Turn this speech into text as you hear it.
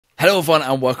Hello everyone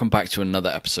and welcome back to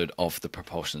another episode of the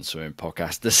Propulsion Swimming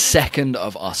Podcast, the second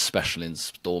of our special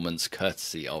installments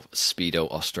courtesy of Speedo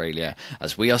Australia,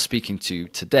 as we are speaking to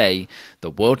today the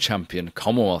world champion,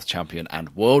 Commonwealth champion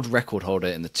and world record holder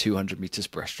in the 200 meters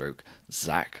breaststroke,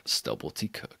 Zac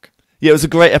Stubblety-Cook. Yeah, it was a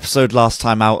great episode last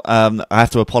time out. I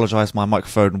have to apologise, my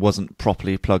microphone wasn't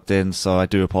properly plugged in, so I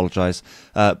do apologise.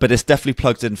 But it's definitely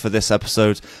plugged in for this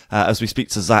episode as we speak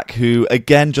to Zac, who,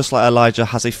 again, just like Elijah,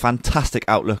 has a fantastic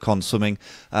outlook on swimming.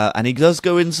 And he does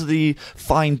go into the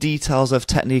fine details of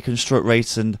technique and stroke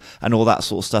rates and all that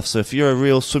sort of stuff. So if you're a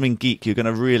real swimming geek, you're going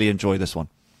to really enjoy this one.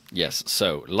 Yes,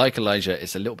 so like Elijah,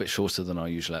 it's a little bit shorter than our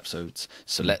usual episodes.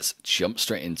 So let's jump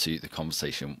straight into the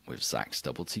conversation with Zac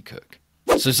Stubblety-Cook.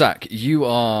 So Zac, you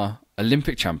are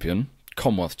Olympic champion,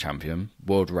 Commonwealth champion,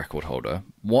 world record holder.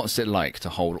 What's it like to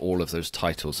hold all of those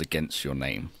titles against your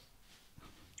name?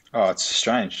 Oh, it's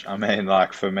strange. I mean,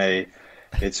 like for me,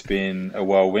 it's been a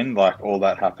whirlwind. Like all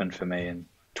that happened for me in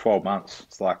 12 months.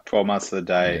 It's like 12 months of the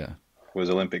day was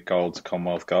Olympic gold to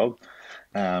Commonwealth gold.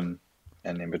 And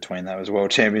in between that was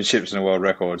world championships and a world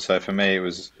record. So for me, it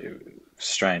was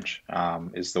strange,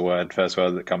 is the first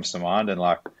word that comes to mind. And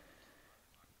like,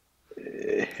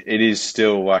 it is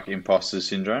still like imposter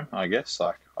syndrome, I guess.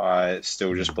 Like I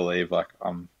still just believe like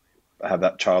I have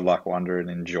that childlike wonder and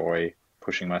enjoy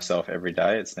pushing myself every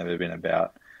day. It's never been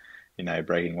about,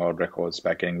 breaking world records,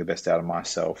 about getting the best out of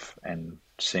myself and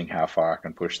seeing how far I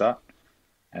can push that.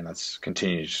 And that's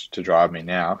continues to drive me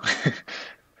now.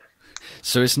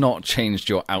 So it's not changed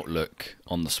your outlook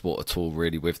on the sport at all,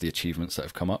 really, with the achievements that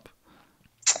have come up?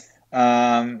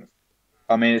 I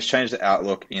mean, it's changed the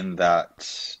outlook in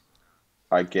that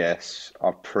I guess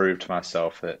I've proved to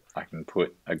myself that I can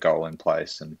put a goal in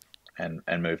place and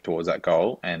move towards that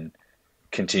goal and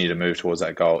continue to move towards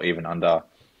that goal even under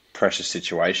pressure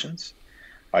situations.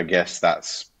 I guess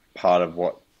that's part of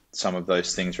what some of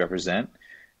those things represent.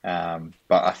 But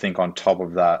I think on top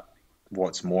of that,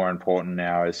 what's more important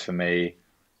now is for me,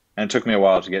 and it took me a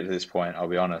while to get to this point, I'll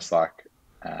be honest, like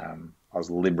I was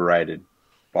liberated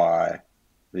by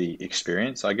the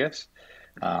experience, I guess.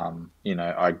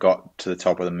 I got to the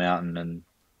top of the mountain and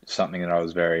something that I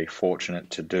was very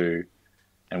fortunate to do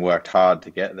and worked hard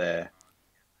to get there.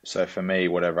 So for me,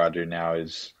 whatever I do now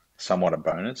is somewhat a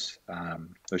bonus,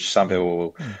 which some people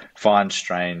will find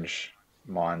strange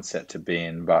mindset to be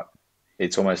in, but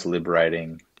it's almost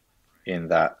liberating in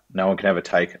that no one can ever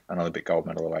take an Olympic gold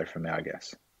medal away from me, I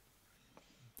guess.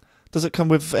 Does it come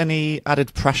with any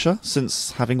added pressure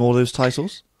since having all those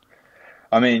titles?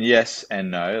 I mean, yes and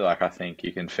no. Like, I think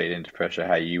you can feed into pressure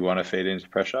how you want to feed into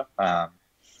pressure. I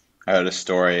heard a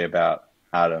story about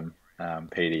Adam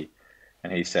Peaty,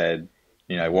 and he said,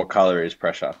 what color is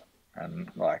pressure?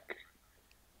 And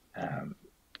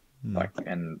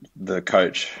and the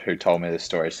coach who told me this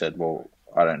story said, well,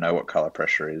 I don't know what color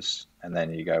pressure is. And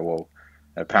then you go, well,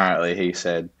 apparently he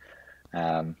said,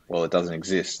 well, it doesn't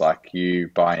exist. Like, you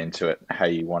buy into it how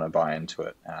you want to buy into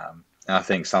it. And I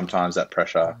think sometimes that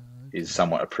pressure is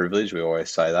somewhat a privilege. We always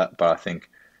say that, but I think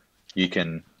you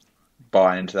can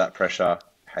buy into that pressure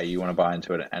how you want to buy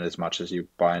into it and as much as you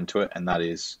buy into it. And that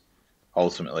is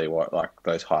ultimately what like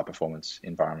those high performance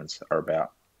environments are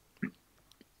about.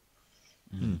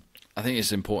 I think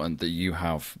it's important that you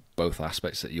have both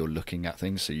aspects that you're looking at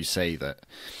things. So you say that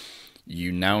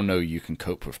you now know you can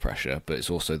cope with pressure, but it's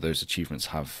also those achievements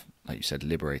have, like you said,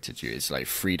 liberated you. It's like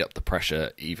freed up the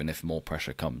pressure, even if more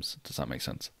pressure comes. Does that make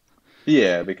sense?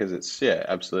 Yeah, because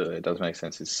absolutely. It does make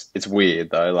sense. It's weird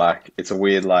though. Like it's a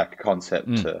weird like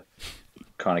concept to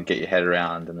kind of get your head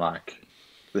around. And like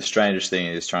the strangest thing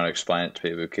is trying to explain it to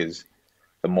people because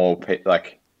the more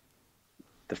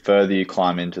the further you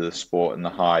climb into the sport and the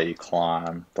higher you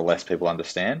climb, the less people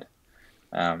understand,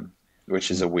 which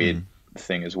is a weird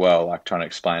thing as well. Like trying to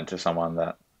explain it to someone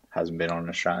that hasn't been on an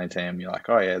Australian team, you're like,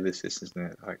 oh yeah, this isn't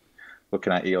it. Like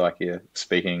looking at you like you're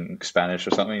speaking Spanish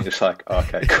or something. You're just like, oh,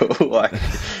 okay, cool. Like,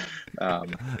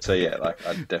 so yeah, like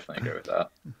I definitely agree with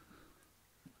that.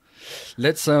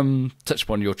 Let's touch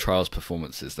upon your trials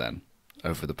performances then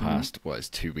over the past, it's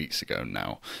 2 weeks ago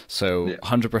now. So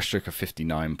 100 breaststroke of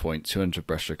 59 point, 200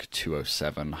 breaststroke of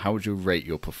 207. How would you rate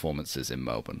your performances in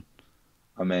Melbourne?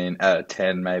 I mean, out of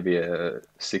 10, maybe a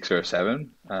 6 or a 7.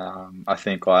 I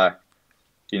think like,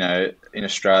 in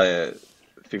Australia,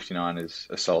 59 is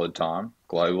a solid time.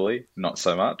 Globally, not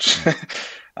so much.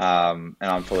 And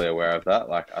I'm fully aware of that.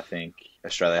 Like, I think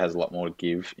Australia has a lot more to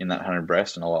give in that 100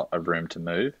 breast and a lot of room to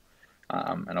move.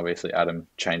 And obviously Adam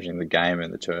changing the game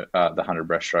in the 100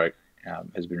 breaststroke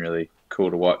has been really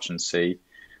cool to watch and see.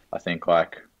 I think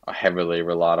like I heavily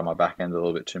relied on my back end a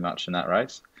little bit too much in that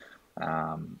race.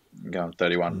 Going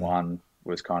 31-1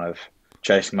 was kind of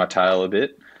chasing my tail a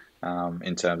bit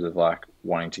in terms of like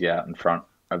wanting to get out in front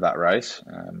of that race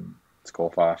to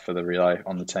qualify for the relay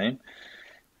on the team.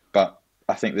 But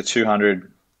I think the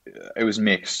 200, it was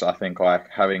mixed. I think like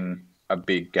having a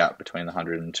big gap between the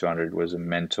 100 and 200 was a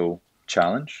mental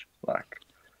challenge. Like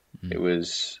it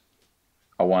was,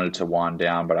 I wanted to wind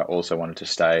down, but I also wanted to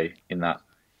stay in that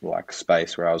like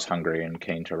space where I was hungry and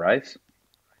keen to race.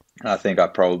 And I think I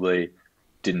probably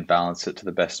didn't balance it to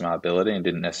the best of my ability and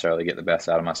didn't necessarily get the best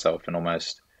out of myself, and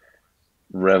almost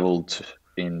reveled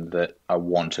in that I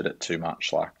wanted it too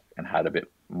much, like, and had a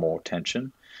bit more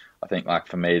tension. I think like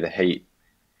for me, the heat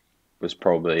was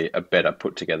probably a better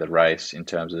put together race in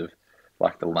terms of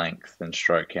like the length and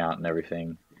stroke count and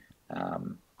everything.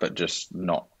 But just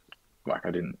not like, I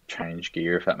didn't change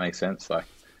gear, if that makes sense. Like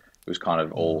it was kind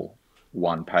of all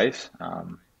one pace.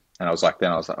 And I was like,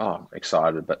 oh,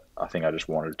 excited, but I think I just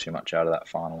wanted too much out of that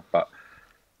final. But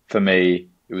for me,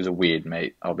 it was a weird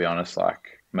meet. I'll be honest.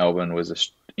 Like Melbourne was an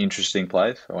interesting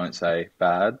place. I won't say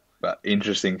bad, but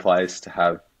interesting place to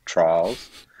have trials.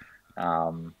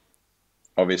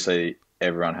 Obviously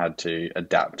everyone had to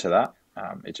adapt to that.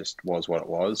 It just was what it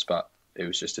was, but it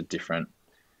was just a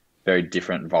very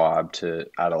different vibe to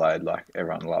Adelaide. Like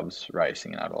everyone loves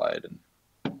racing in Adelaide,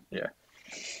 and yeah.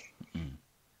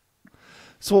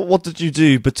 So what did you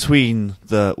do between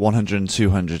the 100 and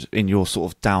 200 in your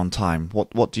sort of downtime?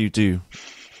 What do you do?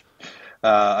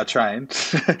 I trained.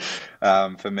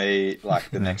 For me,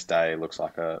 like the next day looks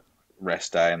like a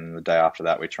rest day, and the day after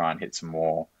that we try and hit some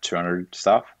more 200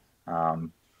 stuff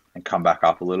and come back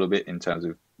up a little bit in terms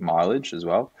of mileage as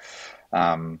well.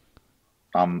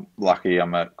 I'm lucky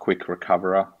I'm a quick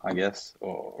recoverer, I guess,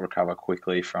 or recover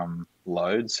quickly from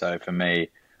loads. So for me,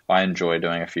 I enjoy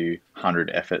doing a few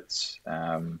 100 efforts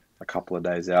a couple of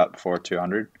days out before a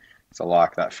 200. So I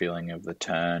like that feeling of the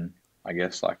turn, I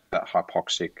guess, like that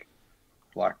hypoxic,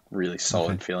 like really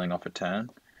solid feeling off a turn,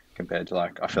 compared to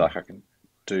like, I feel like I can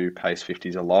do pace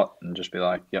 50s a lot and just be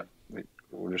like, yep,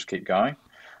 we'll just keep going.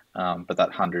 But that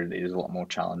 100 is a lot more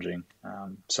challenging.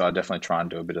 So I definitely try and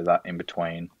do a bit of that in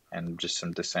between and just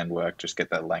some descend work, just get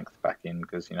that length back in,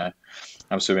 because, you know,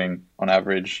 I'm swimming on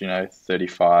average,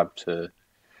 35 to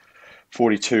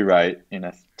 42 rate in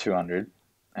a 200.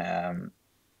 And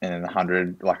in the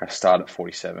 100, like I start at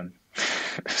 47.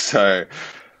 So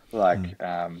like,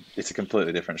 it's a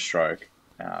completely different stroke.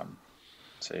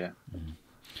 So yeah.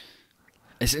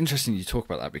 It's interesting you talk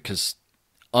about that, because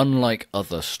unlike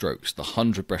other strokes, the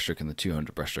 100 breaststroke and the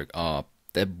 200 breaststroke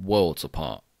they're worlds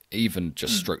apart. Even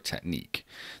just stroke technique,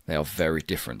 they are very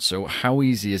different. So how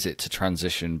easy is it to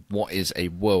transition what is a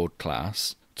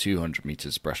world-class 200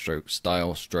 meters breaststroke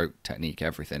style, stroke technique,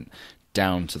 everything,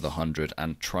 down to the 100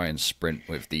 and try and sprint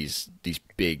with these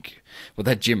big, well,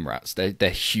 they're gym rats. They're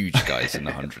huge guys in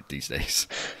the 100 these days.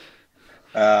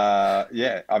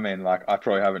 Yeah, I mean, like, I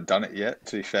probably haven't done it yet,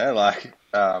 to be fair. Like,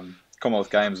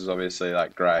 Commonwealth Games is obviously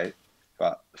like great,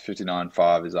 but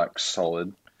 59.5 is like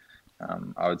solid.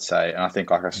 I would say, and I think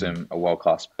like I swim a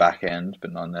world-class back end,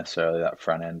 but not necessarily that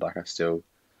front end. Like I still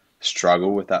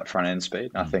struggle with that front end speed.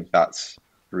 And I think that's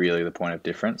really the point of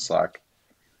difference. Like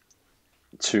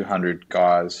 200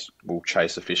 guys will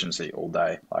chase efficiency all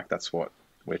day. Like that's what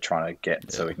we're trying to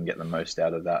get, so we can get the most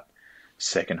out of that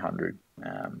second 100,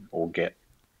 or get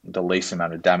the least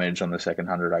amount of damage on the second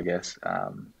 100, I guess.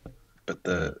 But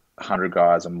the 100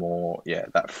 guys are more,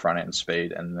 that front end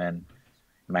speed, and then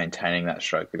maintaining that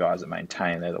stroke. The guys that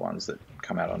maintain, they're the ones that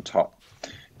come out on top.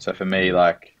 So for me,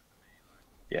 like,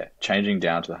 changing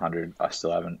down to the 100, I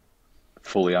still haven't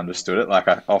fully understood it. Like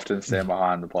I often stand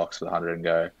behind the blocks for the 100 and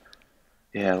go,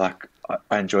 like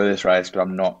I enjoy this race, but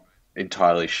I'm not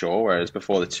entirely sure. Whereas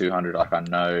before the 200, like I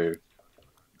know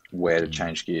where to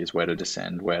change gears, where to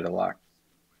descend, where to like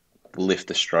lift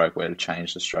the stroke, where to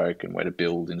change the stroke, and where to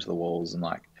build into the walls, and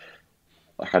like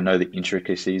I know the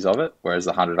intricacies of it. Whereas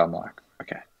the 100, I'm like,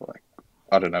 okay, like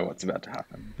I don't know what's about to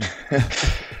happen.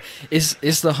 Is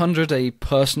the 100 a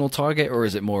personal target, or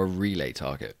is it more a relay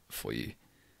target for you?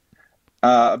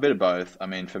 A bit of both. I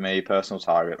mean, for me, personal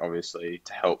target, obviously,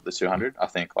 to help the 200. I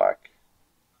think like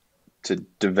to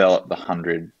develop the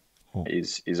 100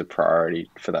 is a priority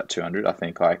for that 200. I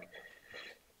think like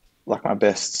my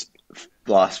best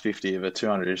last 50 of a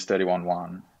 200 is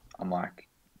 31.1. I'm like,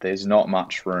 there's not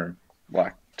much room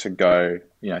like to go,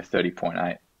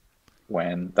 30.8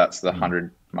 when that's the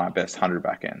 100, my best 100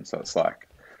 back end. So it's like,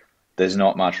 there's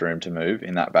not much room to move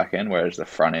in that back end, whereas the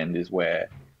front end is where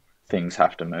things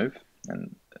have to move.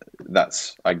 And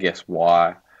that's, I guess,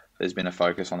 why there's been a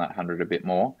focus on that 100 a bit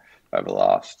more over the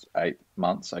last 8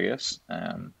 months, I guess.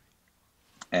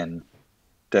 And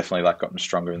definitely like gotten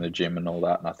stronger in the gym and all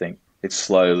that. And I think it's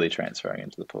slowly transferring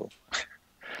into the pool.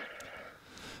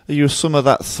 Are you a swimmer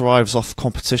that thrives off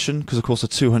competition? Because, of course, a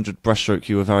 200 breaststroke,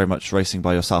 you were very much racing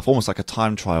by yourself, almost like a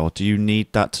time trial. Do you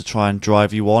need that to try and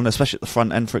drive you on, especially at the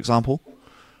front end, for example?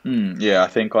 Yeah, I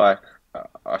think like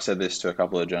I said this to a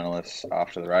couple of journalists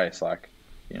after the race. Like,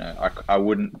 you know, I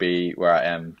wouldn't be where I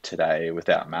am today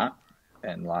without Matt,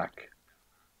 and like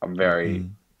I'm very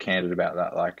candid about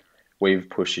that. Like, we've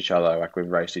pushed each other, like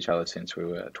we've raced each other since we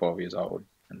were 12 years old,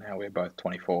 and now we're both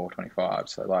 24, 25.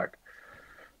 So like,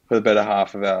 for the better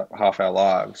half our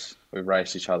lives, we've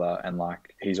raced each other, and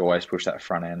like he's always pushed that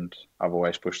front end, I've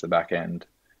always pushed the back end.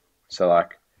 So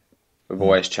like we've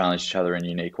always challenged each other in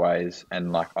unique ways,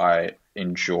 and like I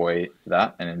enjoy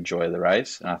that and enjoy the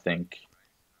race. And I think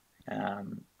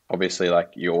obviously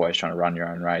like you're always trying to run your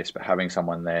own race, but having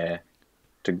someone there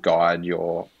to guide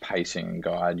your pacing and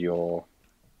guide your,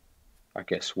 I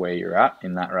guess, where you're at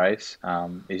in that race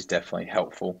is definitely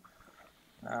helpful.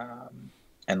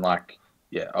 And like,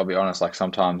 yeah, I'll be honest, like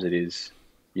sometimes it is,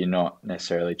 you're not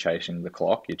necessarily chasing the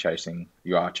clock,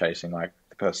 you are chasing like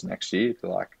the person next to you to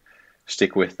like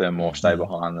stick with them or stay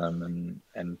behind them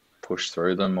and push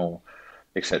through them, or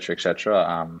et cetera, et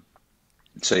cetera.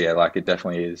 So yeah, like it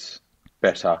definitely is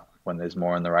better when there's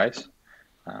more in the race.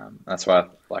 That's why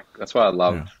I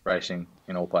love racing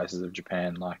in all places of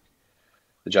Japan. Like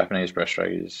the Japanese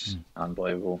breaststroke is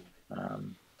unbelievable.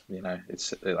 You know,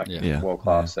 it's like world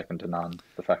class, second to none.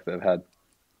 The fact that they've had,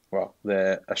 well,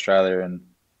 Australia and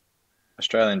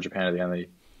Japan are the only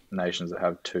nations that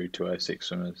have two 206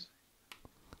 swimmers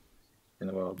in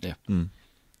the world. Yeah.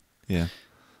 Yeah.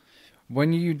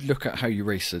 When you look at how you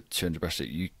race a 200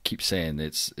 breaststroke, you keep saying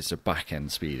it's a back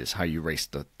end speed. It's how you race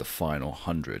the final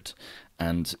 100,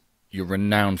 and you're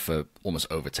renowned for almost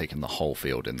overtaking the whole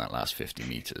field in that last 50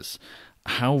 meters.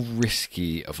 How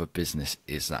risky of a business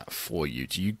is that for you?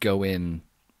 Do you go in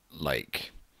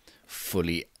like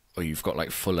fully, or you've got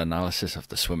like full analysis of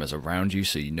the swimmers around you,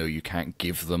 so you know you can't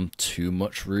give them too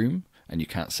much room and you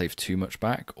can't save too much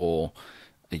back? Or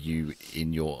are you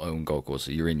in your own goggles,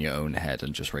 or you're in your own head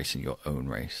and just racing your own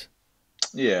race?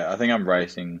 Yeah, I think I'm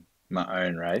racing my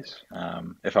own race.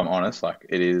 If I'm honest, like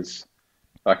it is,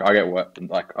 like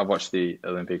I've watched the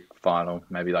Olympic final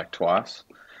maybe like twice,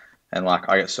 and like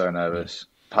I get so nervous,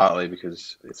 partly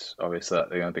because it's obviously like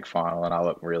the Olympic final, and I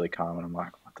look really calm, and I'm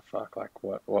like, what the fuck? Like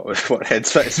what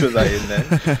headspace were they in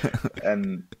there?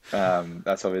 And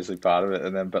that's obviously part of it.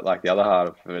 And then, but like the other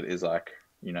part of it is like,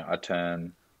 you know, I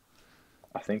turn,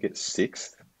 I think it's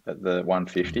sixth at the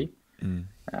 150, and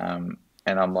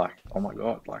I'm like, oh my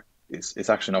god, like it's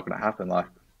actually not going to happen. Like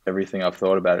everything I've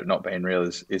thought about it not being real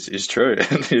is true,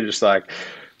 and you're just like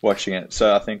watching it.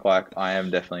 So I think like I am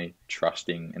definitely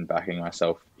trusting and backing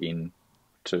myself in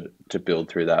to build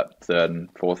through that third and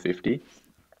fourth 50.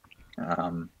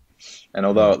 And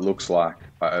although it looks like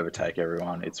I overtake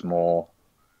everyone, it's more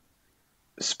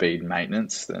speed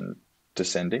maintenance than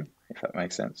descending, if that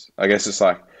makes sense. I guess it's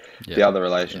like the other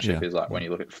relationship is like when you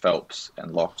look at Phelps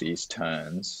and Lochte's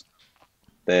turns,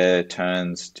 their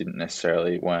turns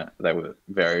they were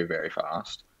very, very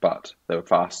fast, but they were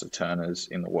faster turners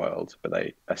in the world, but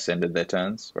they ascended their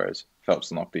turns, whereas Phelps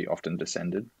and Lochte often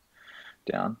descended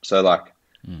down. So like,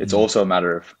 it's also a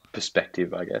matter of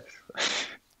perspective, I guess.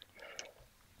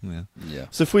 Yeah.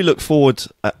 So if we look forward,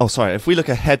 if we look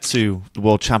ahead to the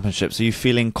World Championships, are you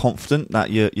feeling confident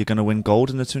that you're going to win gold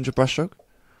in the 200 breaststroke?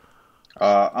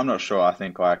 I'm not sure. I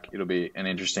think like it'll be an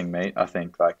interesting meet. I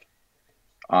think like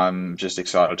I'm just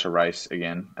excited to race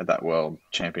again at that World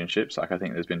Championships. Like I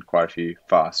think there's been quite a few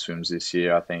fast swims this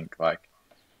year. I think like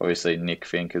obviously Nick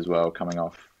Fink as well, coming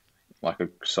off like a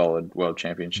solid World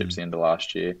Championships the end of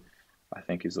last year. I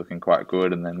think he's looking quite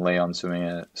good. And then Leon swimming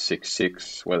at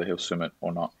 6.6, whether he'll swim it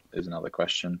or not is another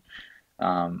question.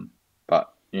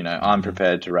 But, you know, I'm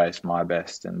prepared to race my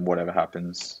best and whatever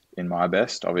happens in my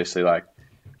best. Obviously, like,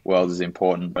 Worlds is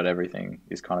important, but everything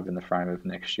is kind of in the frame of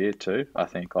next year too. I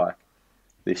think, like,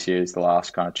 this year is the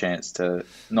last kind of chance to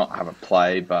not have a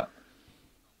play, but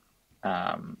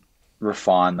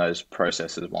refine those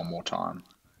processes one more time.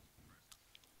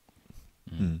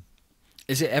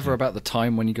 Is it ever about the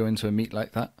time when you go into a meet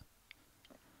like that?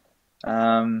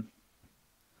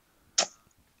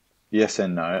 Yes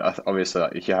and no. Obviously,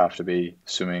 like, you have to be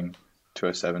swimming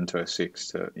 207, 206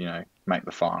 to, you know, make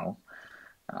the final.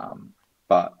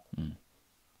 But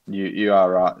you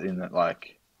are right in that,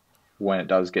 like, when it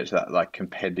does get to that, like,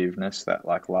 competitiveness, that,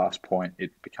 like, last point,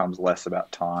 it becomes less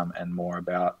about time and more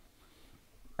about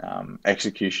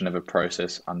execution of a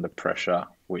process under pressure,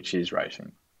 which is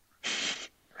racing.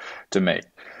 To me,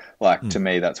 to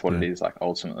me, that's what it is, like,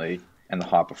 ultimately, and the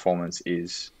high performance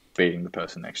is beating the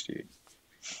person next to you.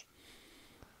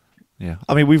 Yeah.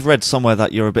 I mean, we've read somewhere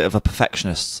that you're a bit of a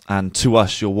perfectionist, and to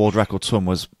us, your world record swim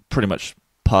was pretty much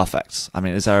perfect. I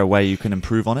mean, is there a way you can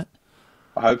improve on it?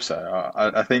 I hope so.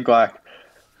 I think like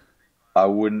I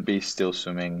wouldn't be still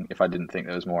swimming if I didn't think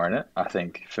there was more in it. I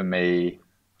think for me,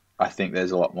 I think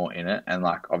there's a lot more in it. And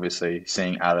like obviously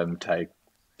seeing Adam take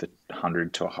the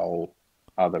 100 to a whole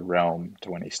other realm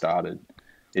to when he started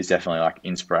is definitely like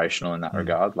inspirational in that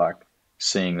regard. Like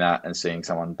seeing that and seeing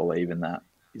someone believe in that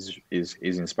is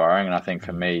inspiring. And I think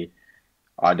for me,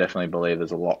 I definitely believe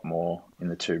there's a lot more in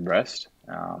the two breast.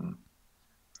 And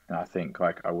I think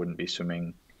like I wouldn't be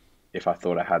swimming if I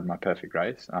thought I had my perfect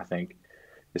race. And I think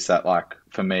it's that like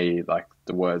for me, like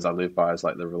the words I live by is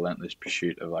like the relentless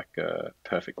pursuit of like a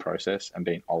perfect process and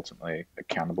being ultimately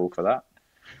accountable for that.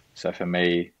 So for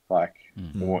me, like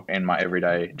in my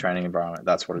everyday training environment,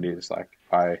 that's what it is. Like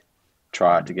I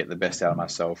try to get the best out of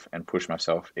myself and push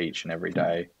myself each and every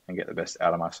day and get the best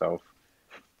out of myself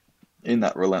in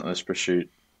that relentless pursuit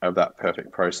of that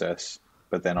perfect process.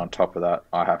 But then on top of that,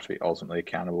 I have to be ultimately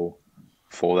accountable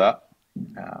for that.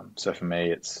 So for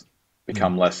me, it's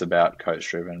become less about coach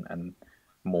driven and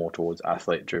more towards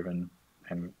athlete driven.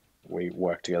 And we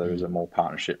work together as a more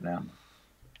partnership now.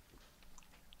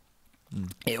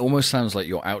 It almost sounds like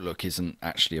your outlook isn't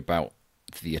actually about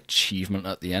the achievement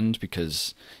at the end,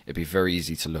 because it'd be very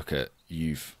easy to look at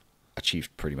you've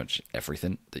achieved pretty much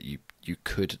everything that you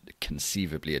could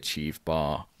conceivably achieve,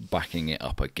 bar backing it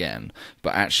up again.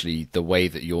 But actually the way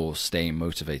that you're staying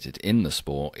motivated in the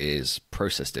sport is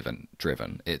process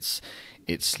driven. It's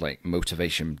like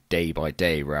motivation day by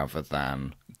day rather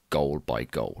than goal by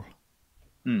goal.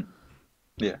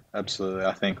 Yeah, absolutely.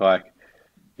 I think like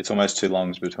it's almost too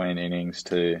long between innings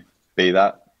to be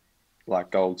that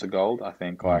like gold to gold. I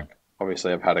think like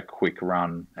obviously I've had a quick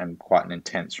run and quite an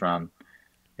intense run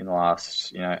in the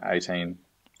last 18,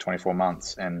 24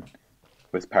 months, and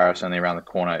with Paris only around the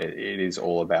corner, it is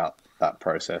all about that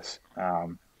process.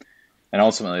 And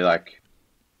ultimately, like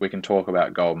we can talk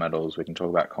about gold medals, we can talk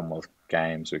about Commonwealth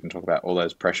Games, we can talk about all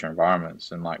those pressure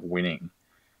environments and like winning,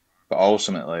 but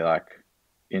ultimately, like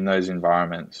in those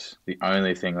environments, the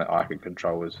only thing that I could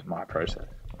control was my process,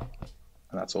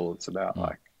 and that's all it's about.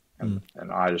 Like,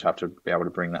 and I just have to be able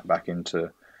to bring that back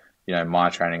into, my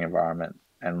training environment,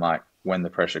 and like when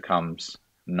the pressure comes,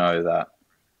 know that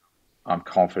I'm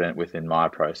confident within my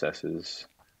processes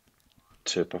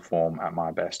to perform at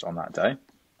my best on that day.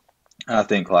 And I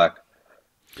think like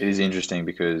it is interesting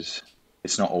because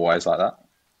it's not always like that.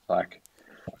 Like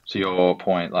to your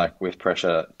point, like with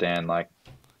pressure, Dan, like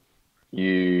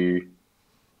you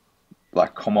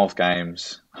like Commonwealth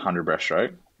Games 100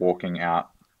 breaststroke, walking out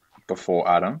before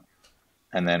Adam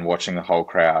and then watching the whole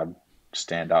crowd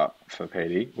stand up for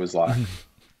PD was like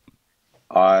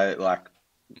I like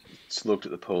just looked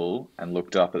at the pool and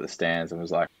looked up at the stands and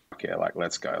was like, okay, like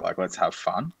let's go, like let's have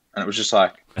fun. And it was just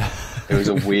like it was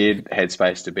a weird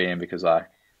headspace to be in because like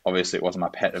obviously it wasn't my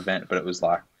pet event, but it was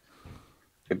like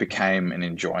it became an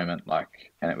enjoyment,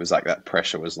 like, and it was like that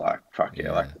pressure was like, fuck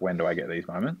yeah, like when do I get these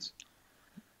moments?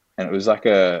 And it was like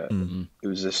it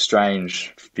was a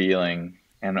strange feeling,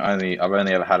 and I've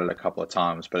only ever had it a couple of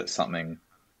times, but it's something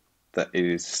that it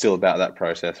is still about that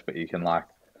process, but you can like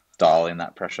dial in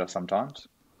that pressure sometimes.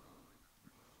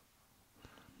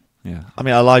 Yeah, I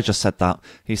mean, Elijah said that.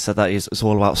 He said that it's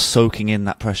all about soaking in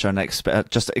that pressure and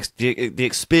the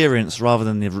experience rather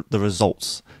than the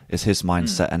results is his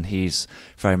mindset, and he's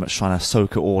very much trying to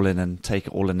soak it all in and take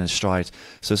it all in his stride.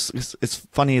 So it's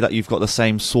funny that you've got the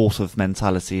same sort of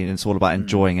mentality, and it's all about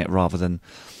enjoying it rather than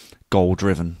goal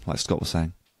driven, like Scott was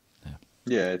saying.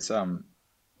 Yeah, it's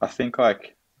I think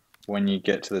like when you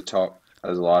get to the top,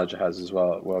 as Elijah has as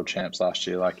well at World Champs last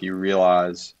year, like you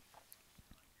realize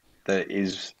that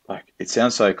is like, it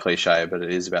sounds so cliche, but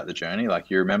it is about the journey.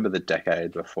 Like you remember the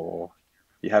decade before.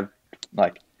 You have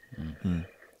like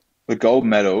the gold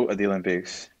medal at the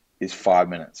Olympics is 5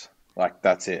 minutes. Like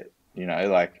that's it,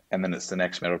 like, and then it's the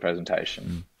next medal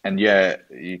presentation. And yeah,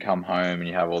 you come home and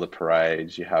you have all the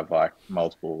parades, you have like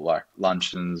multiple like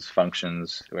luncheons,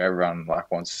 functions, where everyone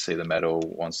like wants to see the medal,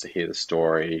 wants to hear the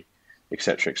story,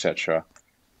 etc., etc.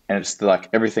 And it's like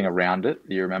everything around it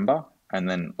you remember, and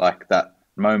then like that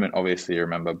moment obviously you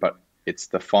remember, but it's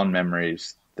the fond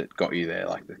memories that got you there,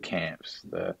 like the camps,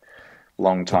 the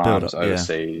long times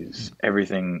overseas,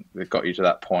 everything that got you to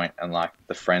that point, and like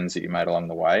the friends that you made along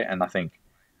the way. And I think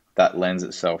that lends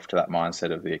itself to that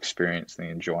mindset of the experience and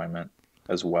the enjoyment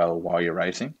as well while you're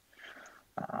racing.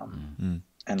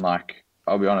 And like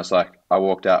I'll be honest, like I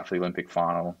walked out for the Olympic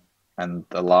final, and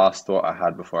the last thought I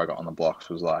had before I got on the blocks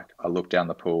was like I looked down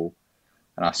the pool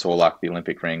and I saw like the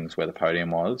Olympic rings where the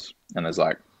podium was, and there's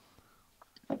like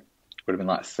would have been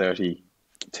like 30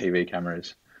 TV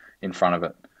cameras in front of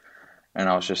it. And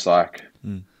I was just like,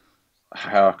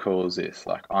 how cool is this?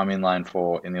 Like, I'm in lane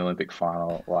 4 in the Olympic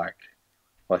final. Like,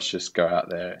 let's just go out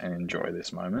there and enjoy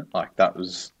this moment. Like, that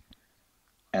was,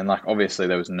 and like, obviously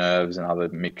there was nerves and other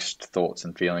mixed thoughts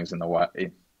and feelings in the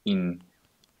way, in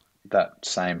that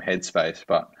same headspace,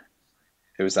 but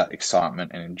it was that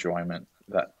excitement and enjoyment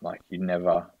that like you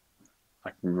never,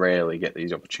 like rarely get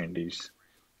these opportunities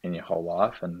in your whole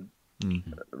life, and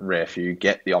rare few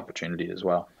get the opportunity as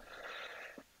well.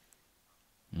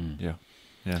 Yeah.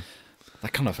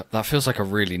 That feels like a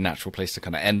really natural place to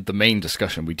kind of end the main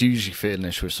discussion. We do usually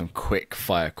finish with some quick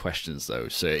fire questions though,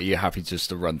 so are you happy just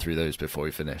to run through those before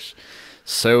we finish?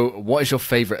 So what is your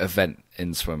favorite event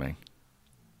in swimming?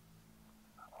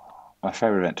 My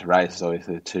favorite event to race is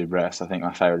obviously the 2 breasts. I think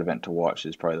my favorite event to watch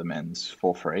is probably the men's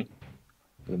 4 free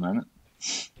at the moment.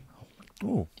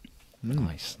 Oh,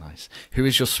 nice. Who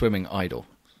is your swimming idol?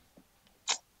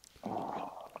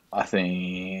 I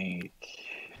think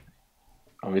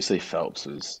obviously Phelps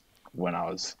was when I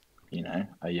was,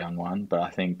 a young one, but I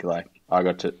think like I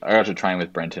got to train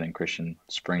with Brenton and Christian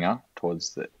Springer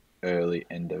towards the early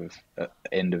end of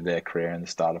their career and the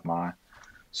start of my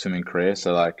swimming career.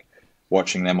 So like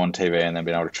watching them on TV and then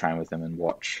being able to train with them and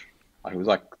watch, like it was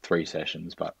like 3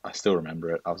 sessions, but I still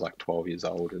remember it. I was like 12 years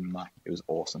old and like it was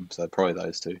awesome. So probably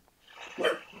those 2.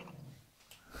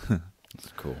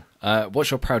 That's cool. What's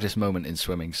your proudest moment in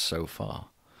swimming so far?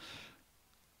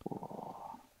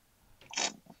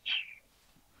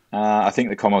 I think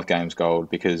the Commonwealth Games gold,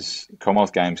 because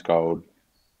Commonwealth Games gold,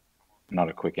 not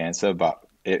a quick answer, but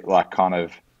it like kind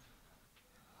of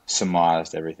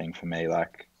surmised everything for me.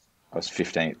 Like I was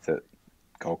 15th at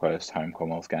Gold Coast home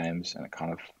Commonwealth Games, and it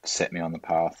kind of set me on the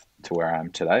path to where I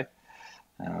am today.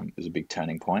 It was a big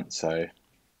turning point. So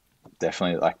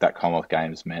definitely like that Commonwealth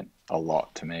Games meant a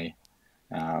lot to me.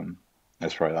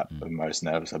 That's probably like the most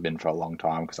nervous I've been for a long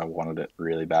time because I wanted it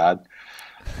really bad.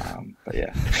 But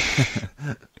yeah.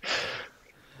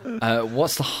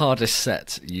 What's the hardest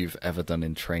set you've ever done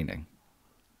in training?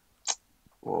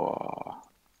 Whoa.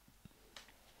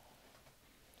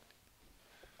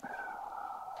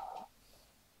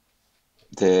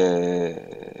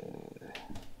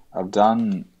 I've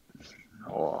done,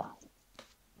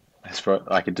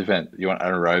 like it depends. You want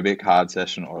an aerobic hard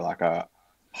session or like a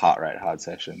heart rate hard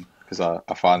session? Because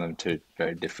I find them 2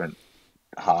 very different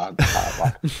hard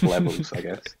like levels, I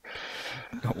guess.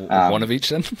 One of each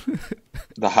then?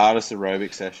 The hardest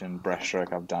aerobic session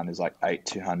breaststroke I've done is like 8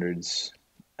 200s,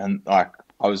 and like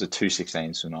I was a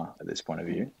 216 swimmer at this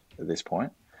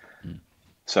point.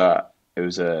 So it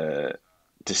was a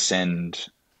descend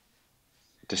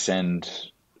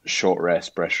short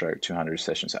rest breaststroke 200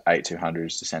 session. So 8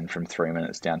 200s, descend from 3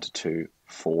 minutes down to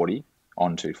 240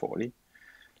 on 240,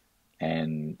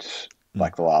 and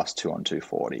like the last 2 on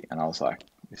 240, and I was like,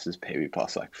 this is PB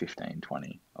plus like 15, 20.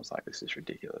 I was like, this is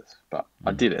ridiculous. But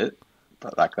I did it.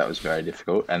 But like that was very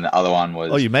difficult. And the other one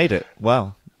was... Oh, you made it.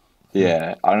 Wow.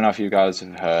 Yeah. I don't know if you guys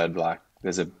have heard, like,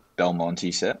 there's a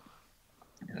Belmonte set.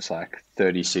 It's like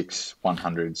 36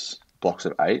 100s, blocks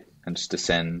of 8, and just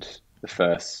descend the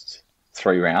first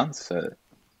 3 rounds. So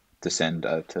descend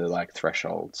to like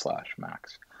threshold /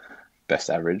 max, best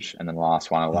average. And then the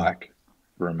last one, like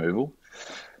removal.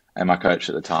 And my coach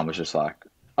at the time was just like,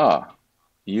 oh,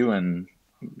 you and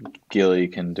Gilly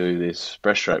can do this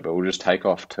breaststroke, but we'll just take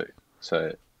off 2.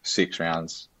 So 4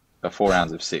 rounds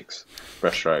of 6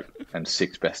 breaststroke and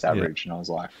 6 best average. Yeah. And I was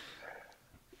like,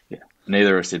 yeah,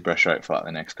 neither of us did breaststroke for like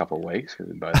the next couple of weeks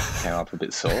because we both came up a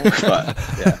bit sore. But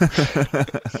yeah.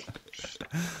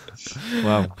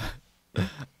 Wow.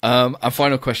 A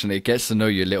final question. It gets to know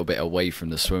you a little bit away from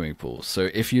the swimming pool. So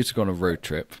if you were to go on a road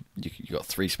trip, you got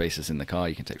 3 spaces in the car.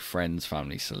 You can take friends,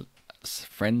 family,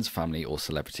 or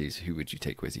celebrities. Who would you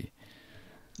take with you?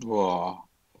 Whoa.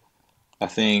 I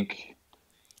think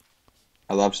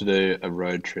I'd love to do a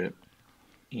road trip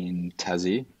in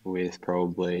Tassie with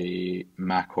probably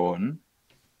Mac Horton.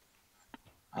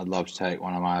 I'd love to take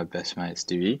one of my best mates,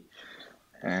 Divvy,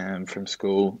 from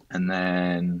school. And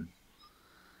then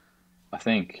I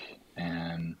think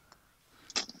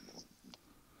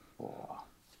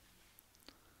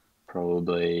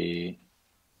probably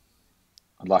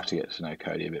I'd like to get to know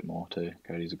Cody a bit more too.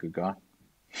 Cody's a good guy.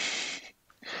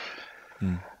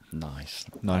 Nice.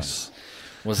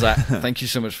 Well, Zac, thank you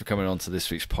so much for coming on to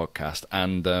this week's podcast,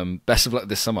 and best of luck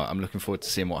this summer. I'm looking forward to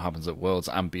seeing what happens at Worlds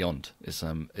and beyond.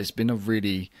 It's been a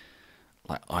really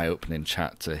eye-opening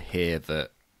chat to hear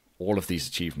that all of these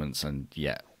achievements, and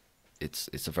yet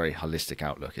it's a very holistic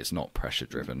outlook. It's not pressure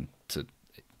driven to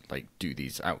do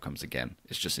these outcomes again.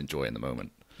 It's just enjoying the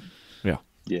moment. Yeah.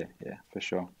 Yeah, for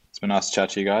sure. It's been nice to chat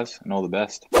to you guys, and all the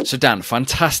best. So Dan,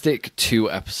 fantastic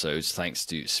 2 episodes thanks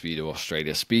to Speedo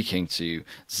Australia, speaking to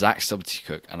Zac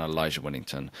Stubblety-Cook and Elijah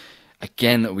Winnington.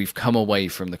 Again, we've come away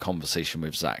from the conversation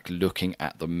with Zac looking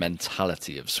at the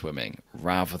mentality of swimming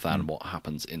rather than what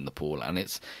happens in the pool. And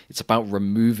it's about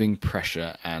removing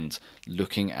pressure and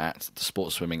looking at the sport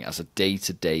of swimming as a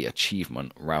day-to-day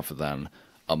achievement rather than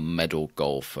a medal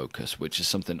goal focus, which is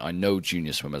something I know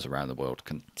junior swimmers around the world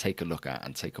can take a look at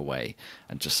and take away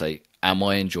and just say, am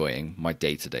I enjoying my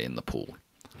day-to-day in the pool?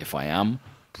 If I am,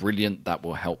 brilliant, that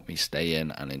will help me stay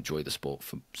in and enjoy the sport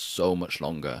for so much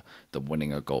longer than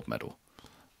winning a gold medal.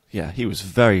 Yeah, he was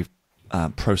very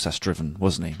process-driven,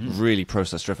 wasn't he? Really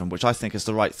process-driven, which I think is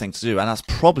the right thing to do. And that's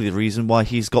probably the reason why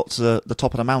he's got to the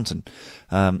top of the mountain,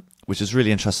 which is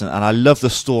really interesting. And I love the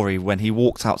story when he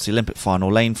walked out to the Olympic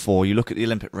final, lane 4, you look at the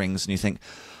Olympic rings and you think,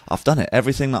 I've done it.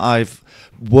 Everything that I've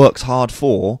worked hard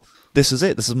for, this is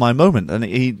it. This is my moment. And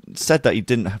he said that he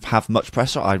didn't have much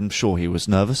pressure. I'm sure he was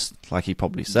nervous, like he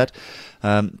probably said.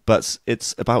 But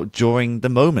it's about enjoying the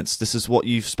moments. This is what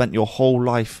you've spent your whole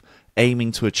life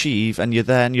aiming to achieve, and you're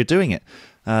there and you're doing it.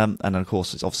 And of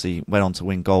course, it's obviously went on to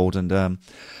win gold and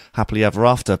happily ever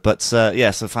after. But yeah,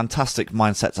 it's a fantastic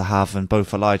mindset to have. And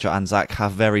both Elijah and Zac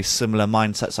have very similar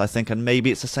mindsets, I think. And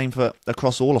maybe it's the same for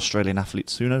across all Australian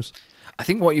athletes. Who knows? I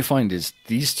think what you find is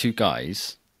these 2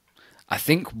 guys, I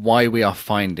think why we are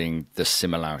finding the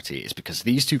similarity is because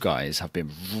these 2 guys have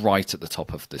been right at the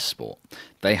top of this sport.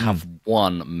 They have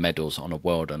won medals on a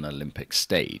world and Olympic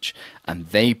stage, and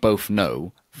they both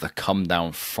know the come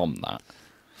down from that.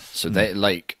 So they,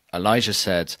 like Elijah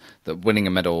said, that winning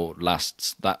a medal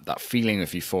lasts, that feeling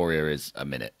of euphoria is a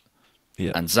minute.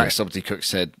 Yeah. And Zac Stubblety-Cook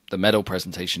said the medal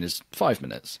presentation is 5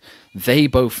 minutes. They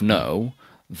both know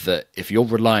that if you're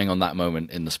relying on that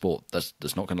moment in the sport,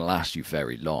 that's not going to last you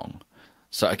very long.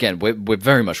 So again, we're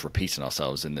very much repeating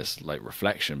ourselves in this like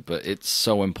reflection, but it's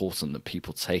so important that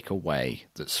people take away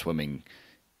that swimming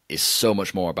is so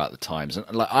much more about the times. And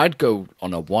like I'd go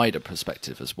on a wider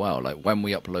perspective as well. Like when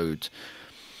we upload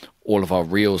all of our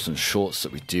reels and shorts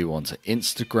that we do onto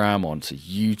Instagram, onto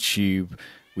YouTube,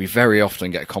 we very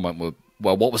often get a comment with,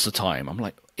 well, what was the time? I'm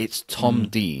like, it's Tom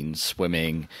Dean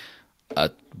swimming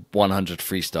a 100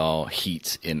 freestyle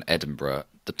heat in Edinburgh.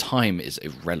 The time is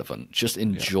irrelevant. Just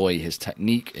enjoy his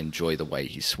technique, enjoy the way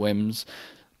he swims.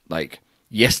 Like,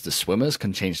 yes, the swimmers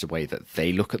can change the way that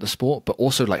they look at the sport, but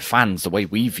also like fans, the way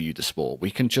we view the sport, we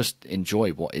can just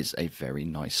enjoy what is a very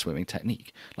nice swimming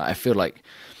technique. Like, I feel like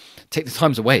take the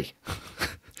times away.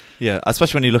 Yeah,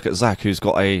 especially when you look at Zac, who's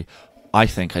got I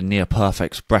think, a near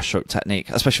perfect breaststroke technique,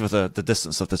 especially with the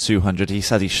distance of the 200. He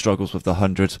said he struggles with the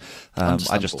 100.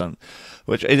 I just don't.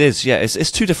 Which it is, yeah.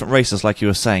 It's 2 different races, like you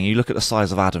were saying. You look at the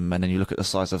size of Adam, and then you look at the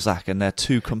size of Zac, and they're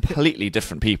 2 completely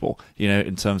different people, you know,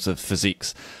 in terms of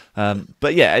physiques.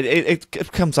 But yeah,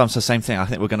 it comes down to the same thing. I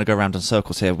think we're going to go around in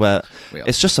circles here, where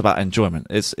it's just about enjoyment.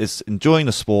 It's enjoying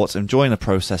the sport, enjoying the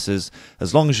processes.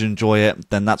 As long as you enjoy it,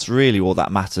 then that's really all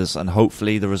that matters, and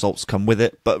hopefully the results come with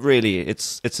it. But really,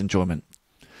 it's enjoyment.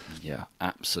 Yeah,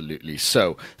 absolutely.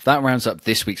 So that rounds up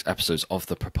this week's episodes of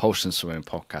the Propulsion Swimming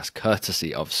Podcast,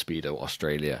 courtesy of Speedo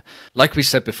Australia. Like we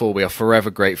said before, we are forever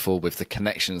grateful with the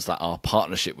connections that our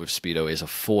partnership with Speedo is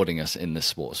affording us in the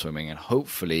sport of swimming. And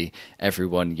hopefully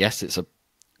everyone, yes,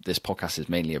 this podcast is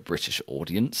mainly a British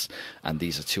audience, and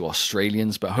these are 2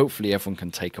 Australians, but hopefully everyone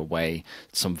can take away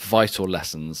some vital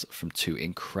lessons from 2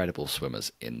 incredible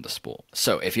swimmers in the sport.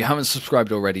 So if you haven't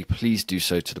subscribed already, please do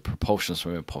so to the Propulsion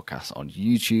Swimming Podcast on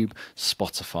YouTube,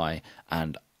 Spotify,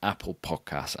 and Apple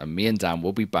Podcasts. And me and Dan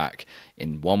will be back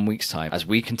in 1 week's time as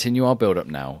we continue our build-up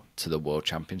now to the World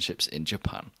Championships in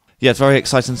Japan. Yeah, it's very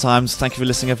exciting times. Thank you for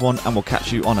listening, everyone, and we'll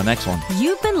catch you on the next one.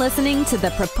 You've been listening to the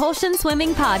Propulsion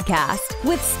Swimming Podcast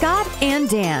with Scott and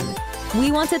Dan. We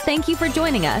want to thank you for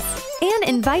joining us and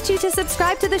invite you to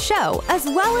subscribe to the show, as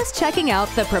well as checking out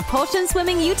the Propulsion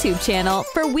Swimming YouTube channel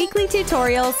for weekly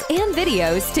tutorials and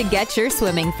videos to get your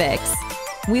swimming fix.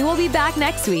 We will be back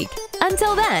next week.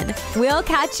 Until then, we'll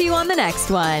catch you on the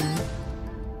next one.